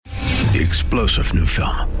the explosive new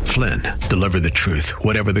film, Flynn, deliver the truth,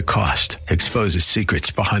 whatever the cost, exposes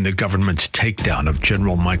secrets behind the government's takedown of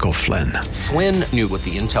General Michael Flynn. Flynn knew what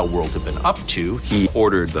the intel world had been up to. He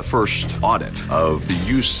ordered the first audit of the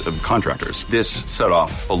use of contractors. This set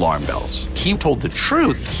off alarm bells. He told the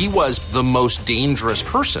truth. He was the most dangerous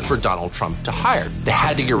person for Donald Trump to hire. They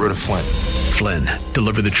had to get rid of Flynn. Flynn,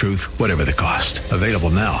 deliver the truth, whatever the cost. Available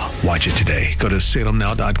now. Watch it today. Go to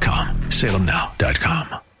salemnow.com.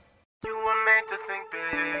 salemnow.com. You were made to think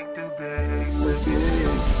big, too big, big.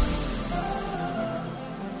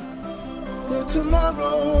 But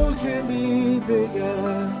tomorrow can be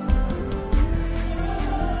bigger.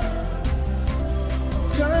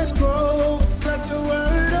 Just grow, let the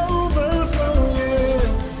word overflow, yeah.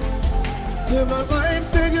 Live a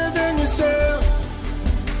life bigger than yourself.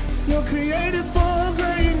 You're created for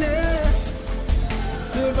greatness.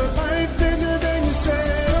 Live a life bigger than yourself.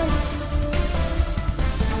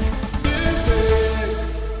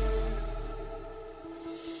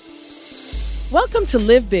 Welcome to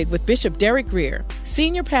Live Big with Bishop Derek Grier,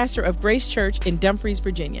 Senior Pastor of Grace Church in Dumfries,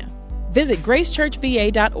 Virginia. Visit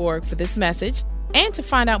gracechurchva.org for this message and to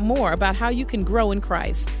find out more about how you can grow in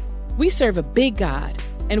Christ. We serve a big God,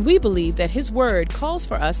 and we believe that His Word calls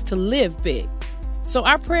for us to live big. So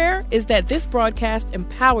our prayer is that this broadcast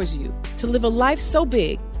empowers you to live a life so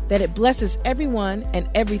big that it blesses everyone and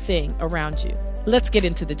everything around you. Let's get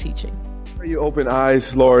into the teaching. You open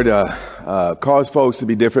eyes, Lord, cause folks to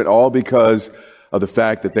be different, all because of the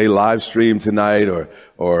fact that they live streamed tonight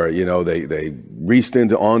or you know, they reached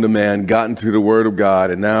into on demand, got into the Word of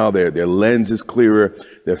God, and now their lens is clearer,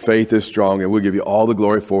 their faith is strong, and we'll give you all the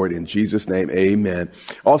glory for it in Jesus' name, amen.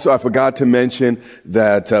 Also, I forgot to mention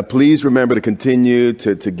that please remember to continue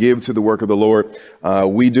to give to the work of the Lord.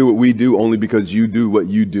 We do what we do only because you do what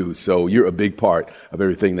you do, so you're a big part of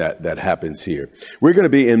everything that happens here. We're going to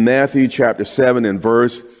be in Matthew chapter 7 and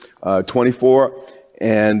verse 24,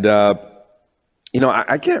 and you know,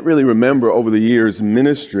 I can't really remember over the years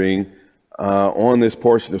ministering on this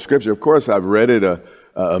portion of Scripture. Of course, I've read it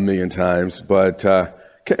a million times, but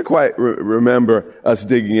can't quite remember us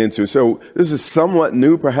digging into. So this is somewhat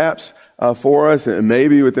new, perhaps, for us, and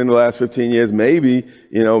maybe within the last 15 years, maybe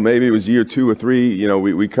it was year 2 or 3.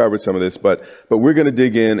 We covered some of this, but we're going to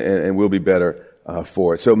dig in, and we'll be better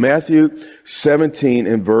for it. So Matthew 17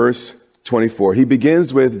 and verse 24, he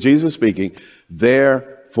begins with Jesus speaking,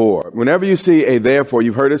 "Therefore." Whenever you see a therefore,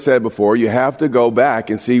 you've heard it said before, you have to go back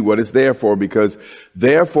and see what it's there for, because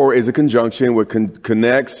therefore is a conjunction which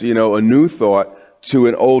connects, a new thought to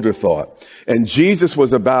an older thought. And Jesus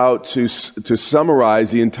was about to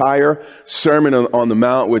summarize the entire Sermon on the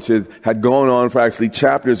Mount, which had gone on for actually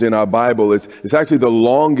chapters in our Bible. It's actually the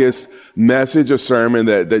longest message or sermon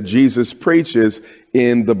that Jesus preaches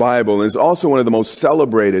in the Bible. And it's also one of the most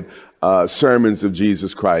celebrated sermons of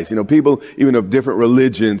Jesus Christ. People even of different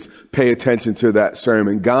religions pay attention to that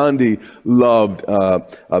sermon. Gandhi loved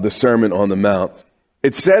the Sermon on the Mount.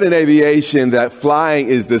 It's said in aviation that flying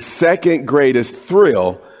is the second greatest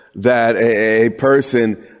thrill that a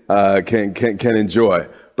person can enjoy.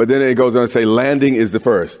 But then it goes on to say landing is the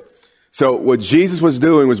first. So what Jesus was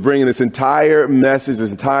doing was bringing this entire message, this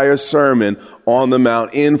entire Sermon on the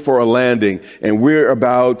Mount in for a landing. And we're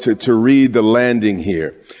about to read the landing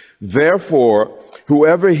here. Therefore,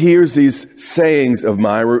 whoever hears these sayings of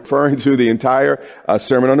mine, referring to the entire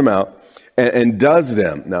Sermon on the Mount, and does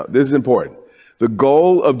them. Now, this is important. The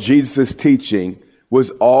goal of Jesus' teaching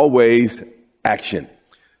was always action.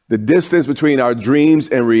 The distance between our dreams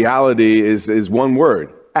and reality is one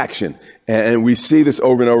word, action. And we see this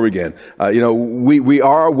over and over again. We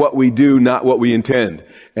are what we do, not what we intend.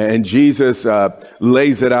 And Jesus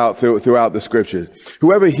lays it out throughout the Scriptures.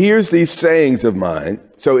 Whoever hears these sayings of mine,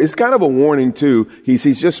 so it's kind of a warning too. He's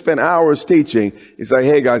just spent hours teaching. He's like,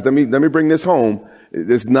 hey guys, let me bring this home.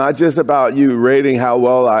 It's not just about you rating how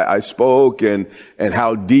well I spoke and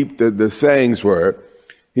how deep the sayings were.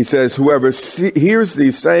 He says, whoever hears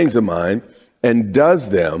these sayings of mine and does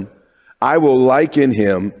them, I will liken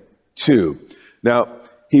him to. Now,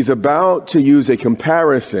 he's about to use a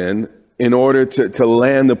comparison in order to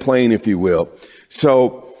land the plane, if you will.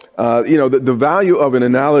 So, the value of an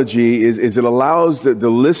analogy is it allows the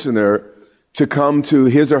listener to come to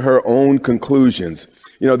his or her own conclusions.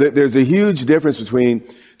 There's a huge difference between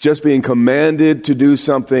just being commanded to do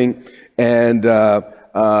something and,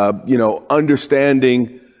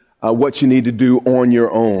 understanding what you need to do on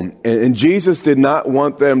your own. And Jesus did not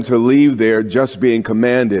want them to leave there just being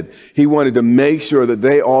commanded. He wanted to make sure that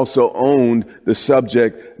they also owned the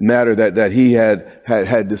subject matter that he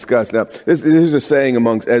had discussed. Now, this is a saying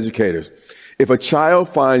amongst educators. If a child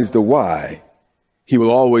finds the why, he will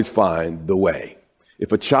always find the way.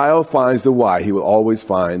 If a child finds the why, he will always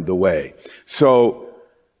find the way. So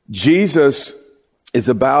Jesus is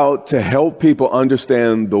about to help people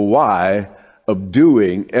understand the why of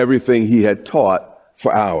doing everything he had taught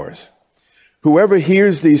for hours. Whoever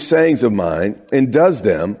hears these sayings of mine and does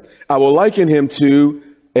them, I will liken him to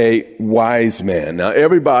a wise man. Now,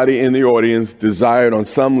 everybody in the audience desired on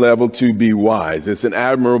some level to be wise. It's an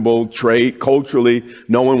admirable trait. Culturally,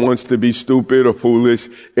 no one wants to be stupid or foolish.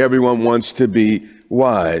 Everyone wants to be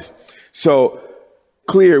wise. So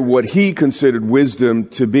clear what he considered wisdom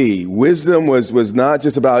to be. Wisdom was not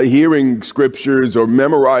just about hearing scriptures or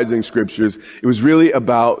memorizing scriptures. It was really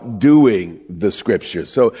about doing the scriptures.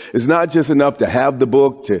 So it's not just enough to have the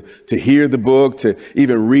book, to hear the book, to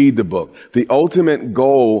even read the book. The ultimate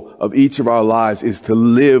goal of each of our lives is to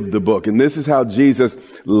live the book. And this is how Jesus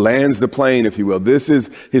lands the plane, if you will. This is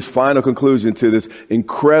his final conclusion to this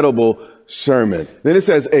incredible sermon. Then it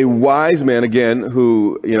says, a wise man, again,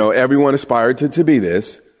 who, everyone aspired to be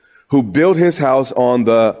this, who built his house on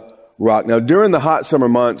the rock. Now, during the hot summer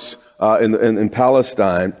months in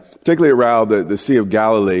Palestine, particularly around the Sea of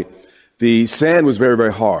Galilee, the sand was very,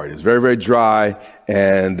 very hard. It was very, very dry,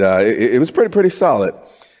 and it was pretty solid.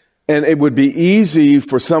 And it would be easy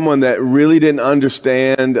for someone that really didn't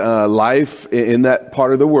understand life in that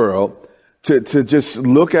part of the world to just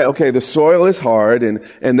look at, okay, the soil is hard,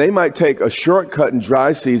 and they might take a shortcut in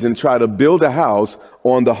dry season and try to build a house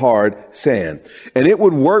on the hard sand. And it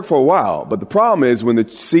would work for a while, but the problem is when the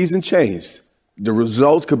season changed, the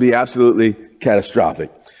results could be absolutely catastrophic.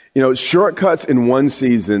 Shortcuts in one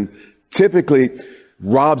season typically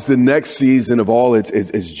robs the next season of all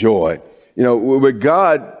its joy. With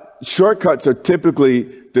God, shortcuts are typically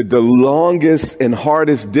the longest and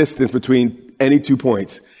hardest distance between any 2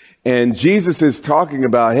 points. And Jesus is talking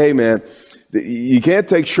about, hey, man, you can't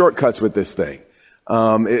take shortcuts with this thing.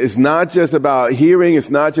 It's not just about hearing.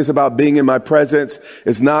 It's not just about being in my presence.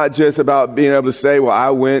 It's not just about being able to say, well,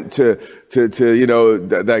 I went to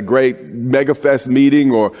that great MegaFest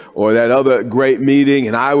meeting or that other great meeting,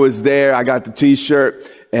 and I was there. I got the T-shirt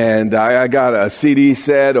and I got a CD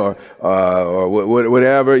set or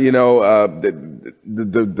whatever. The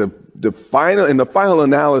final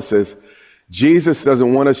analysis, Jesus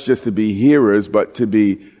doesn't want us just to be hearers, but to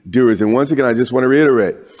be doers. And once again, I just want to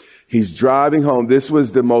reiterate, he's driving home. This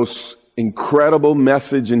was the most incredible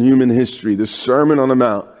message in human history, the Sermon on the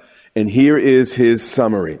Mount. And here is his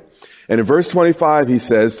summary. And in verse 25, he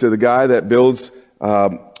says to the guy that builds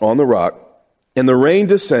on the rock, and the rain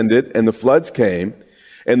descended, and the floods came,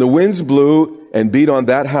 and the winds blew and beat on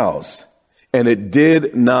that house, and it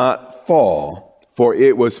did not fall, for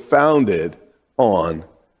it was founded on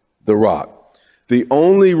the rock. The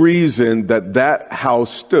only reason that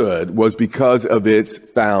house stood was because of its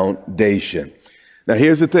foundation. Now,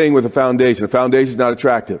 here's the thing with a foundation. A foundation is not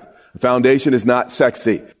attractive. A foundation is not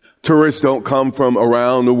sexy. Tourists don't come from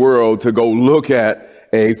around the world to go look at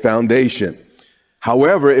a foundation.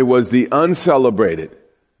 However, it was the uncelebrated,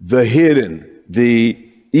 the hidden, the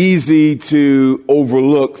easy to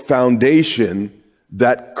overlook foundation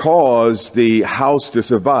that caused the house to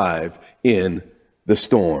survive in the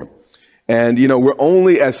storm. And, we're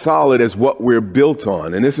only as solid as what we're built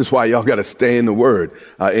on. And this is why y'all got to stay in the Word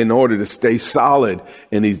in order to stay solid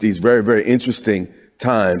in these very, very interesting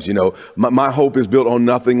times. My hope is built on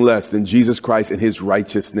nothing less than Jesus Christ and his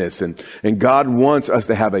righteousness. And God wants us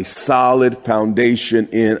to have a solid foundation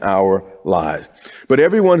in our lives. But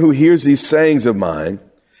everyone who hears these sayings of mine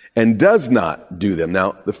and does not do them.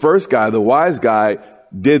 Now, the first guy, the wise guy,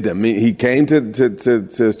 did them. He came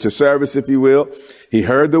to service, if you will. He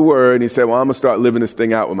heard the word and he said, well, I'm going to start living this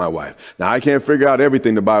thing out with my wife. Now, I can't figure out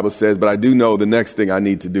everything the Bible says, but I do know the next thing I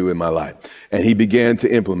need to do in my life. And he began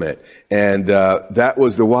to implement. And that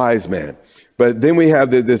was the wise man. But then we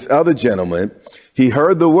have this other gentleman. He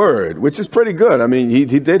heard the word, which is pretty good. I mean, he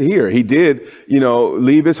did hear. He did,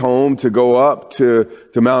 leave his home to go up to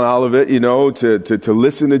Mount Olivet, to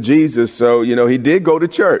listen to Jesus. So, he did go to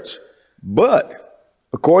church. But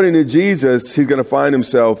according to Jesus, he's going to find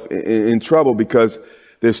himself in trouble because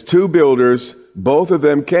there's two builders. Both of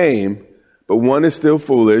them came, but one is still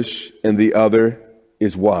foolish and the other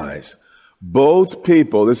is wise. Both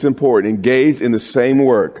people, this is important, engaged in the same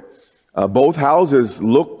work. Both houses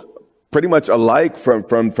looked pretty much alike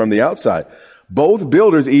from the outside. Both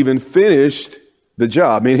builders even finished the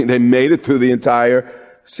job, meaning they made it through the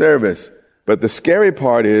entire service. But the scary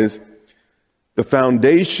part is, the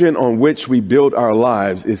foundation on which we build our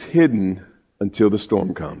lives is hidden until the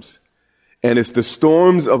storm comes. And it's the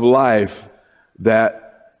storms of life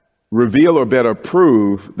that reveal or better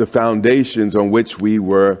prove the foundations on which we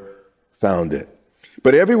were founded.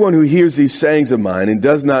 But everyone who hears these sayings of mine and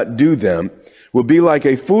does not do them will be like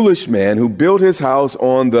a foolish man who built his house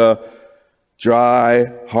on the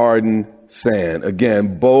dry, hardened sand.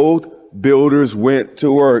 Again, both builders went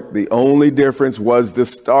to work. The only difference was the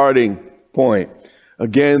starting point.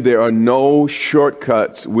 Again, there are no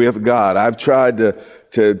shortcuts with God. I've tried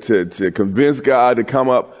to convince God to come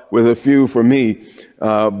up with a few for me,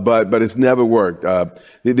 but it's never worked.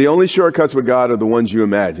 The only shortcuts with God are the ones you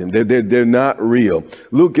imagine. They're not real.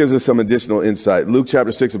 Luke gives us some additional insight. Luke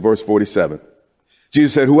chapter 6 and verse 47.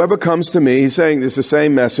 Jesus said, whoever comes to me, he's saying it's the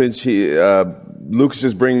same message. Luke's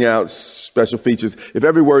just bringing out special features. If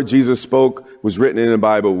every word Jesus spoke was written in the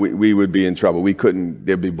Bible, we would be in trouble.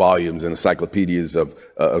 There'd be volumes and encyclopedias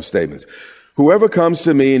of statements. Whoever comes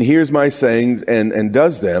to me and hears my sayings and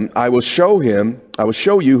does them, I will show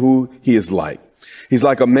you who he is like. He's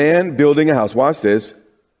like a man building a house. Watch this.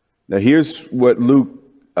 Now here's what Luke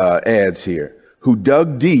adds here. Who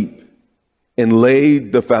dug deep and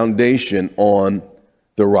laid the foundation on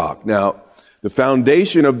the rock. Now, the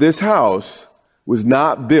foundation of this house was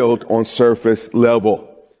not built on surface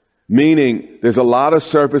level, meaning there's a lot of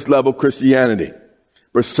surface level Christianity,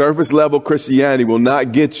 but surface level Christianity will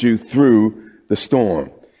not get you through the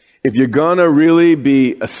storm. If you're gonna really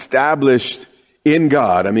be established in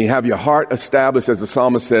God, have your heart established, as the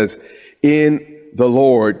psalmist says, in the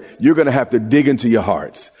Lord, you're gonna have to dig into your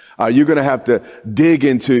hearts. You're going to have to dig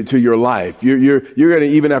into your life. You're going to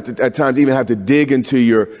even have to, at times, even have to dig into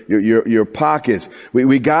your pockets.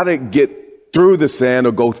 We got to get through the sand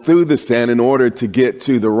or go through the sand in order to get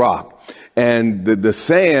to the rock. And the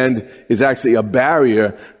sand is actually a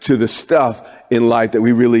barrier to the stuff in life that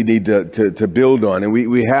we really need to build on. And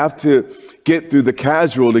we have to get through the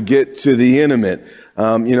casual to get to the intimate.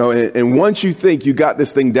 And once you think you got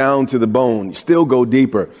this thing down to the bone, you still go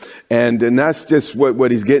deeper. And that's just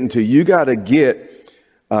what he's getting to. You got to get,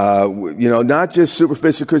 not just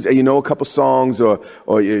superficial, because a couple songs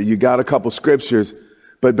or you got a couple scriptures,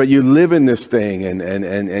 but you live in this thing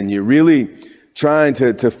and you're really trying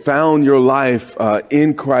to found your life,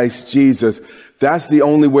 in Christ Jesus. That's the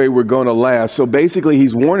only way we're going to last. So basically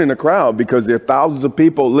he's warning the crowd because there are thousands of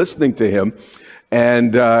people listening to him.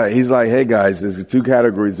 And he's like, hey, guys, there's two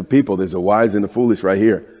categories of people. There's the wise and the foolish right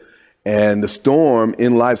here. And the storm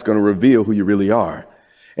in life's going to reveal who you really are.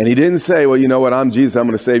 And he didn't say, well, you know what? I'm Jesus. I'm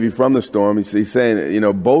going to save you from the storm. He's saying,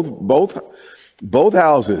 both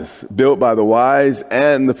houses built by the wise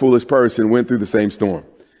and the foolish person went through the same storm.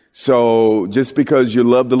 So just because you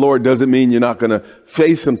love the Lord doesn't mean you're not going to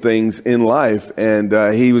face some things in life. And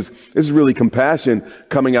this is really compassion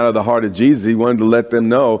coming out of the heart of Jesus. He wanted to let them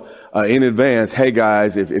know in advance, hey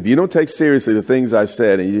guys, if you don't take seriously the things I've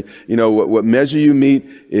said, and what measure you meet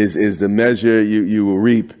is the measure you will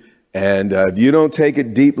reap. And if you don't take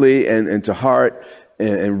it deeply and to heart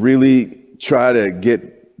and really try to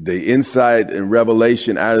get the insight and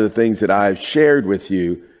revelation out of the things that I've shared with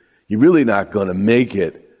you, you're really not going to make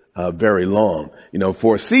it very long.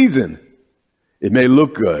 For a season, it may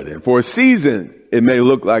look good. And for a season, it may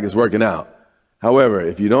look like it's working out. However,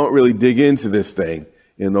 if you don't really dig into this thing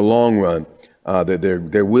in the long run,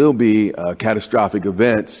 there will be catastrophic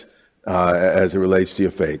events as it relates to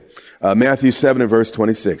your faith. Matthew 7 and verse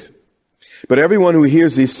 26. But everyone who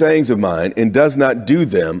hears these sayings of mine and does not do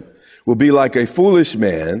them will be like a foolish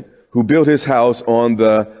man who built his house on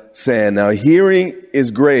the sand. Now, hearing is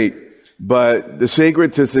great, but the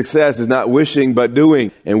secret to success is not wishing, but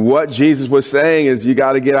doing. And what Jesus was saying is you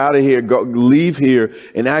got to get out of here, leave here,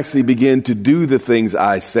 and actually begin to do the things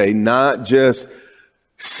I say, not just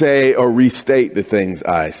say or restate the things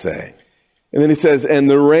I say. And then he says, and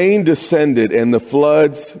the rain descended and the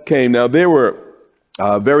floods came. Now, there were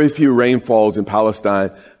very few rainfalls in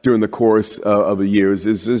Palestine during the course of a year.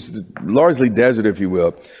 It's largely desert, if you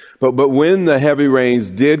will. But when the heavy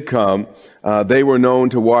rains did come, they were known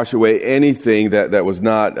to wash away anything that was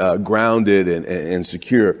not grounded and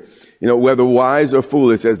secure. Whether wise or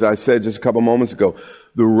foolish, as I said just a couple moments ago,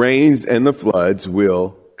 the rains and the floods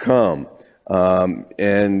will come.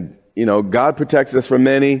 And God protects us from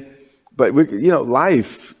many, but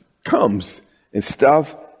life comes and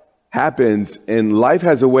stuff happens, and life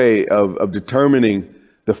has a way of determining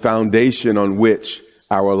the foundation on which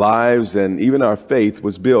our lives and even our faith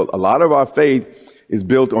was built. A lot of our faith is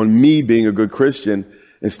built on me being a good Christian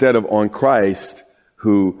instead of on Christ,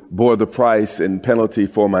 who bore the price and penalty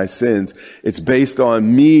for my sins. It's based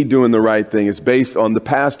on me doing the right thing. It's based on the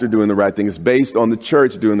pastor doing the right thing. It's based on the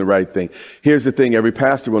church doing the right thing. Here's the thing. Every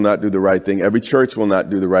pastor will not do the right thing. Every church will not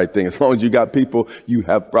do the right thing. As long as you got people, you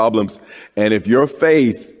have problems. And if your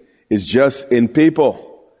faith is just in people,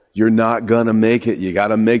 you're not going to make it. You got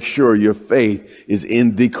to make sure your faith is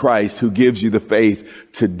in the Christ who gives you the faith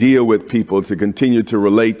to deal with people, to continue to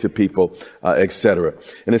relate to people, etc.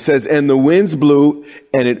 And it says, and the winds blew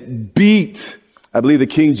and it beat, I believe the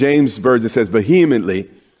King James Version says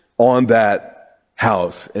vehemently, on that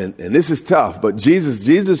house. And this is tough, but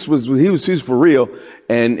Jesus was for real.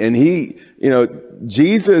 And he,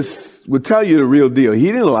 Jesus would tell you the real deal. He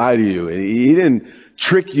didn't lie to you. He didn't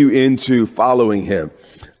trick you into following him.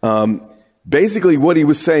 Basically what he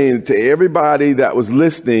was saying to everybody that was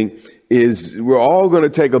listening is we're all going to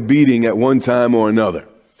take a beating at one time or another.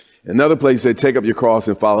 Another place he said, take up your cross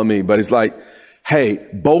and follow me. But it's like, hey,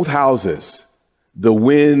 both houses, the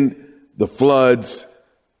wind, the floods,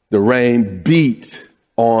 the rain beat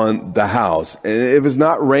on the house. And if it's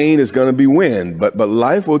not rain, it's going to be wind. But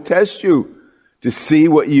life will test you to see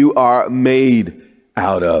what you are made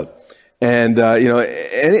out of. And,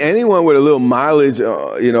 anyone with a little mileage,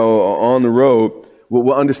 on the road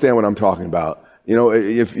will understand what I'm talking about.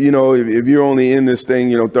 If you're only in this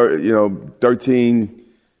thing, 13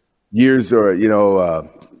 years or,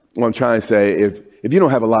 what I'm trying to say, if you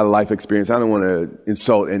don't have a lot of life experience, I don't want to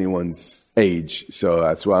insult anyone's age. So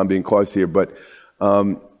that's why I'm being cautious here. But,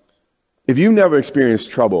 if you've never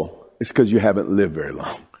experienced trouble, it's because you haven't lived very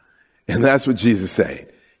long. And that's what Jesus is saying.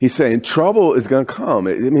 He's saying trouble is going to come.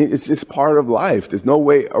 It's just part of life. There's no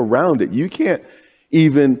way around it. You can't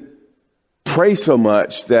even pray so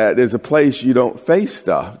much that there's a place you don't face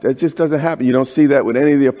stuff. That just doesn't happen. You don't see that with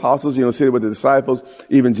any of the apostles. You don't see it with the disciples.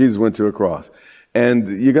 Even Jesus went to a cross.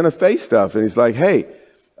 And you're going to face stuff. And he's like, hey,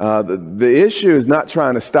 the issue is not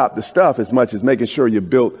trying to stop the stuff as much as making sure you're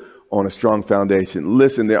built on a strong foundation.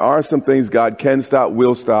 Listen, there are some things God can stop,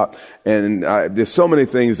 will stop. And there's so many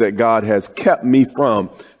things that God has kept me from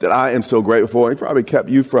that I am so grateful for. And he probably kept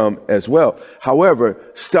you from as well. However,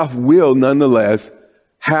 stuff will nonetheless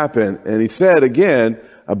happen. And he said again,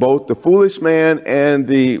 both the foolish man and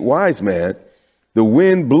the wise man, the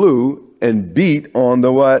wind blew and beat on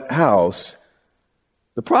the what? House.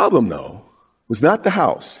 The problem though was not the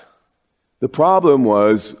house. The problem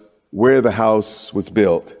was where the house was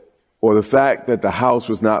built, or the fact that the house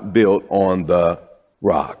was not built on the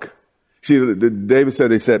rock. See, David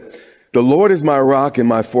said, the Lord is my rock and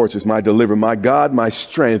my fortress, my deliverer, my God, my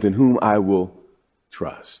strength, in whom I will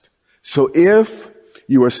trust. So if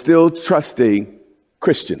you are still trusting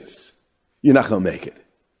Christians, you're not going to make it.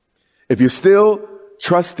 If you're still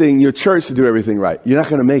trusting your church to do everything right, you're not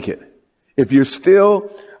going to make it. If you're still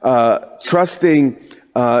trusting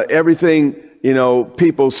everything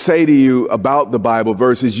people say to you about the Bible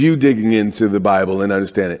versus you digging into the Bible and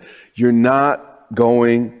understand it, you're not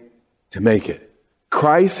going to make it.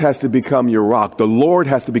 Christ has to become your rock. The Lord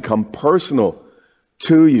has to become personal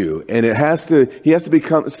to you. And he has to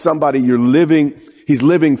become somebody he's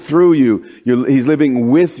living through you. He's living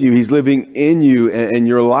with you. He's living in you. And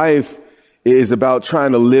your life is about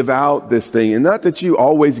trying to live out this thing. And not that you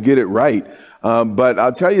always get it right. But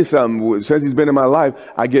I'll tell you something, since he's been in my life,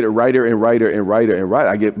 I get it righter and righter and righter and right.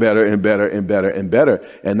 I get better and better and better and better.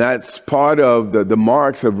 And that's part of the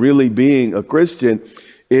marks of really being a Christian,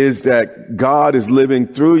 is that God is living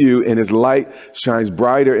through you and his light shines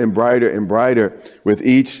brighter and brighter and brighter with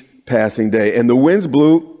each passing day. And the winds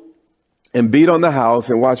blew and beat on the house,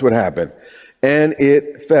 and watch what happened. And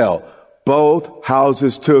it fell. Both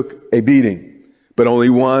houses took a beating, but only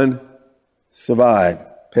one survived.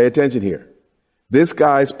 Pay attention here. This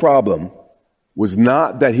guy's problem was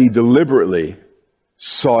not that he deliberately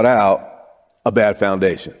sought out a bad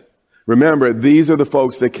foundation. Remember, these are the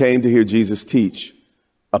folks that came to hear Jesus teach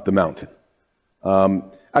up the mountain.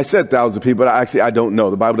 I said thousands of people, but I don't know.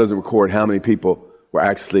 The Bible doesn't record how many people were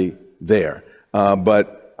actually there.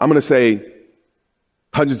 But I'm going to say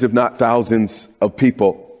hundreds, if not thousands of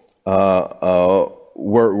people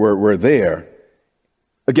were there.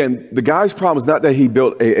 Again, the guy's problem is not that he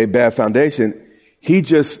built a bad foundation. He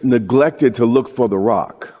just neglected to look for the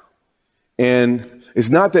rock. And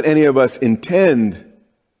it's not that any of us intend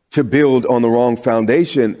to build on the wrong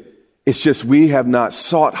foundation. It's just we have not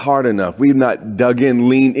sought hard enough. We've not dug in,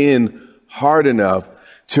 leaned in hard enough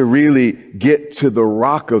to really get to the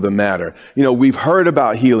rock of the matter. We've heard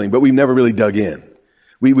about healing, but we've never really dug in.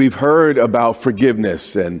 We've heard about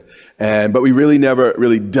forgiveness but we really never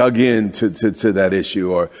really dug into to that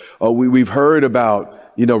issue. Or we've heard about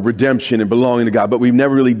redemption and belonging to God, but we've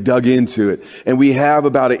never really dug into it. And we have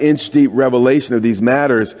about an inch deep revelation of these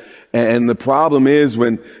matters. And the problem is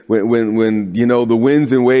when the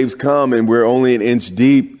winds and waves come and we're only an inch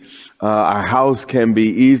deep, our house can be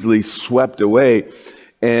easily swept away.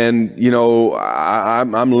 And,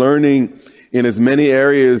 I'm learning in as many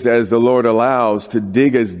areas as the Lord allows, to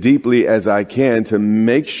dig as deeply as I can to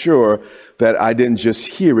make sure that I didn't just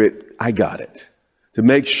hear it, I got it. To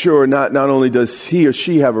make sure not only does he or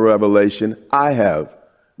she have a revelation, I have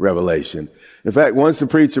revelation. In fact, once the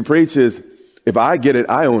preacher preaches, if I get it,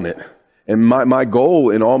 I own it. And my goal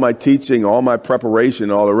in all my teaching, all my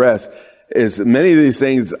preparation, all the rest, is many of these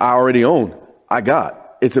things I already own. I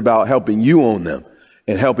got. It's about helping you own them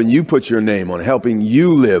and helping you put your name on it, helping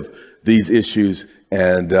you live these issues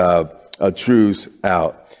and truths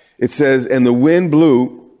out. It says, and the wind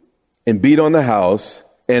blew and beat on the house,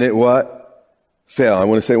 and it what? Fell. I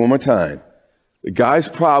want to say it one more time. The guy's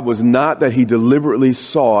problem was not that he deliberately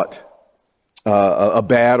sought a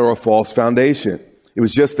bad or a false foundation. It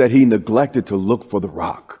was just that he neglected to look for the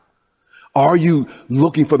rock. Are you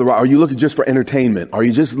looking for the rock? Are you looking just for entertainment? Are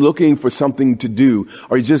you just looking for something to do?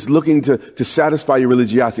 Are you just looking to satisfy your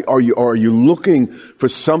religiosity? Are you looking for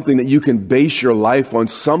something that you can base your life on,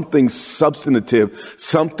 something substantive,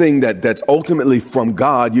 something that's ultimately from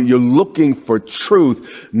God? You're looking for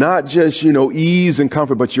truth, not just, ease and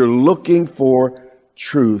comfort, but you're looking for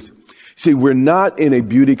truth. See, we're not in a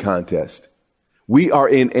beauty contest. We are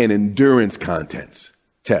in an endurance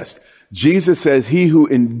test. Jesus says, he who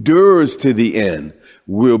endures to the end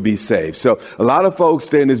will be saved. So a lot of folks,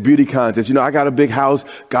 they're in this beauty contest. I got a big house.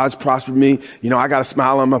 God's prospered me. I got a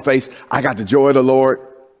smile on my face. I got the joy of the Lord.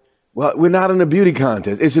 Well, we're not in a beauty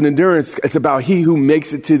contest. It's an endurance. It's about he who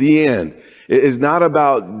makes it to the end. It's not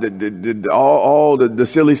about all the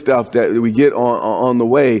silly stuff that we get on the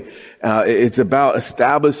way. It's about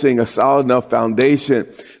establishing a solid enough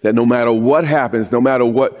foundation that no matter what happens, no matter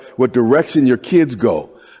what direction your kids go,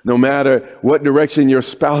 no matter what direction your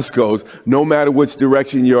spouse goes, no matter which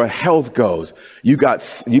direction your health goes, you got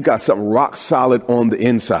something rock solid on the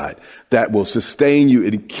inside that will sustain you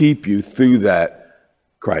and keep you through that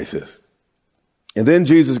crisis. And then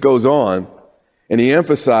Jesus goes on and he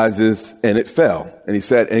emphasizes, and it fell. And he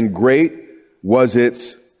said, and great was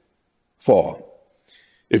its fall.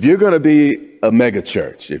 If you're going to be a mega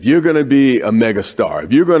church, if you're going to be a mega star,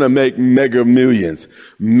 if you're going to make mega millions,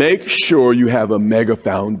 make sure you have a mega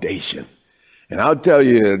foundation. And I'll tell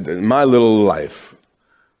you, in my little life,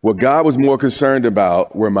 what God was more concerned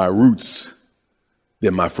about were my roots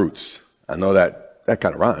than my fruits. I know that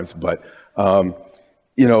kind of rhymes, but,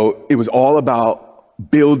 it was all about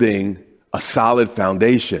building a solid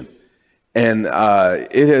foundation. And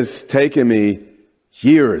it has taken me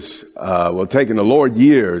years, taken the Lord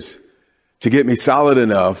years to get me solid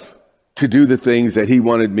enough to do the things that he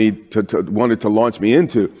wanted me wanted to launch me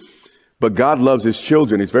into. But God loves his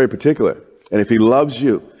children. He's very particular. And if he loves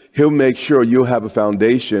you, he'll make sure you'll have a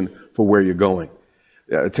foundation for where you're going.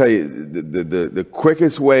 I tell you, the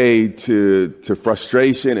quickest way to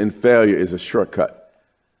frustration and failure is a shortcut.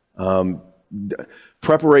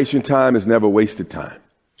 Preparation time is never wasted time.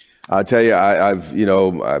 I tell you,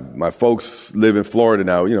 my folks live in Florida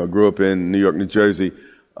now, grew up in New York, New Jersey,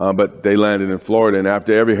 but they landed in Florida. And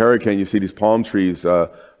after every hurricane, you see these palm trees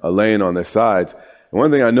laying on their sides. And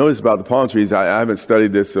one thing I noticed about the palm trees, I haven't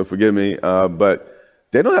studied this, so forgive me, but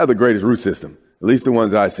they don't have the greatest root system, at least the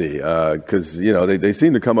ones I see, because, they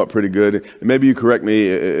seem to come up pretty good. And maybe you correct me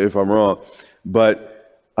if I'm wrong, but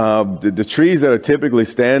the trees that are typically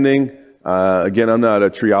standing, again, I'm not a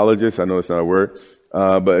treeologist. I know it's not a word.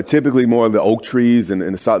 But typically more of the oak trees and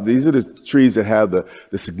the south. These are the trees that have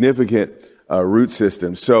the significant root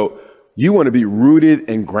system. So you want to be rooted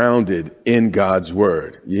and grounded in God's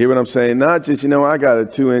word. You hear what I'm saying? Not just, I got a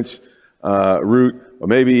 2-inch root or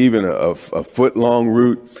maybe even a foot long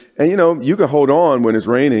root. And, you can hold on when it's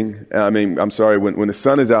raining. When the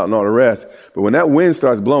sun is out and all the rest. But when that wind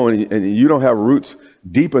starts blowing and you don't have roots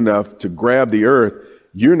deep enough to grab the earth,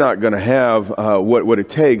 you're not going to have what it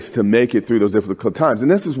takes to make it through those difficult times.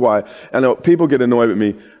 And this is why I know people get annoyed with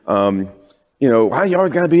me. Why you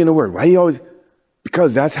always got to be in the Word?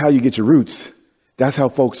 Because that's how you get your roots. That's how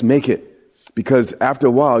folks make it. Because after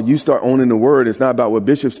a while, you start owning the Word. It's not about what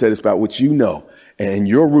Bishop said. It's about what you know. And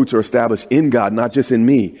your roots are established in God, not just in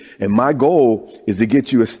me. And my goal is to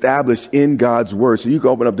get you established in God's Word. So you can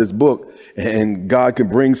open up this book and God can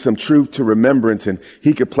bring some truth to remembrance and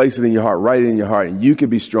he can place it in your heart, write it in your heart, and you can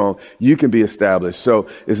be strong. You can be established. So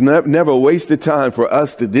it's never a wasted time for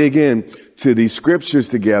us to dig in to these scriptures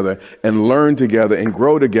together and learn together and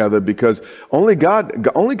grow together, because only God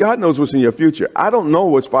knows what's in your future. I don't know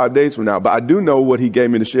what's 5 days from now, but I do know what he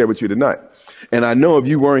gave me to share with you tonight. And I know if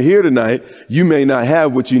you weren't here tonight, you may not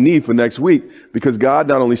have what you need for next week, because God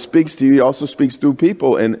not only speaks to you, he also speaks through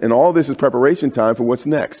people. And all this is preparation time for what's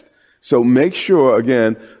next. So make sure,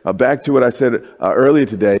 again, back to what I said earlier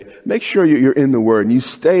today, make sure you're in the Word and you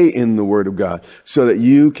stay in the Word of God so that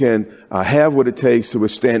you can have what it takes to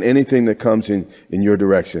withstand anything that comes in your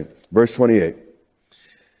direction. Verse 28.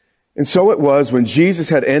 And so it was when Jesus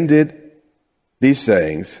had ended these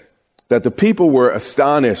sayings that the people were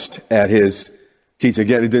astonished at his teaching.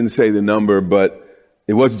 Again, it didn't say the number, but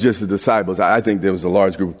it wasn't just the disciples. I think there was a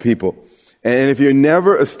large group of people. And if you're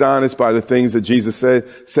never astonished by the things that Jesus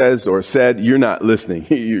says or said, you're not listening.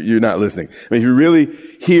 You're not listening. I mean,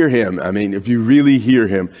 if you really hear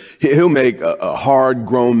him, he'll make a hard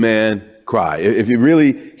grown man cry. If you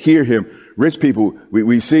really hear him, rich people,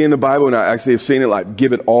 we see in the Bible, and I actually have seen it, like,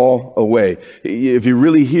 give it all away. If you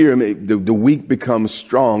really hear him, the weak become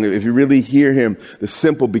strong. If you really hear him, the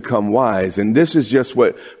simple become wise. And this is just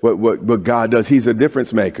what God does. He's a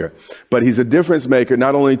difference maker. But he's a difference maker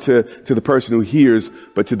not only to the person who hears,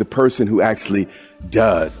 but to the person who actually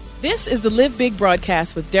does. This is the Live Big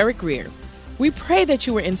broadcast with Derek Grier. We pray that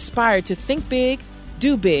you were inspired to think big,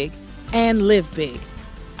 do big, and live big.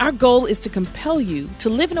 Our goal is to compel you to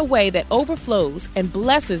live in a way that overflows and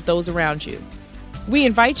blesses those around you. We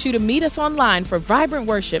invite you to meet us online for vibrant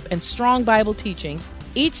worship and strong Bible teaching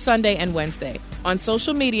each Sunday and Wednesday on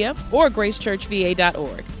social media or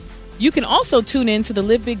gracechurchva.org. You can also tune in to the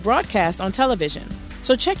Live Big broadcast on television.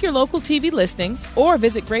 So check your local TV listings or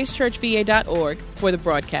visit gracechurchva.org for the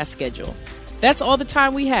broadcast schedule. That's all the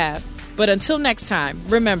time we have. But until next time,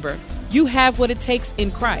 remember, you have what it takes in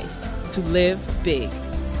Christ to live big.